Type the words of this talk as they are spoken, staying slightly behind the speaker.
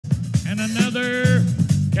And another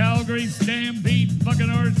Calgary Stampede fucking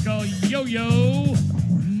horse called Yo-Yo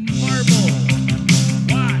Marble.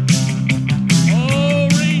 What? Oh,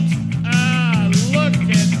 reach. Look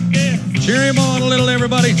at this. Cheer him on a little,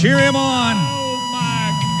 everybody. Cheer him on. Oh,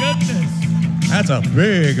 my goodness. That's a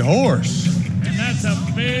big horse. And that's a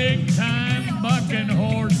big-time bucking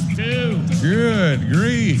horse, too. Good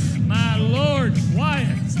grief. My Lord,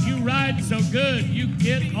 Wyatt, you ride so good, you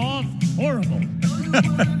get off horrible.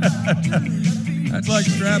 That's like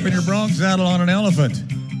strapping your bronc saddle on an elephant.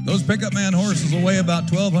 Those pickup man horses will weigh about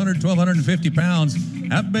 1,200, 1,250 pounds.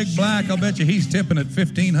 That big black, I'll bet you he's tipping at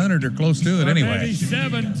 1,500 or close to it anyway. Maybe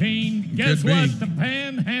 17. Guess Could be. what? The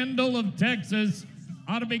panhandle of Texas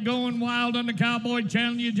ought to be going wild on the Cowboy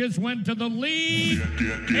Channel. You just went to the lead.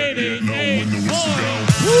 88 points.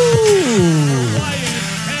 Woo! Wyatt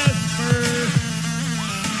Casper.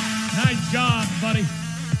 Nice job, buddy.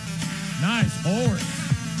 Nice horse.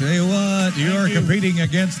 Tell you what, you Thank are you. competing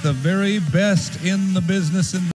against the very best in the business.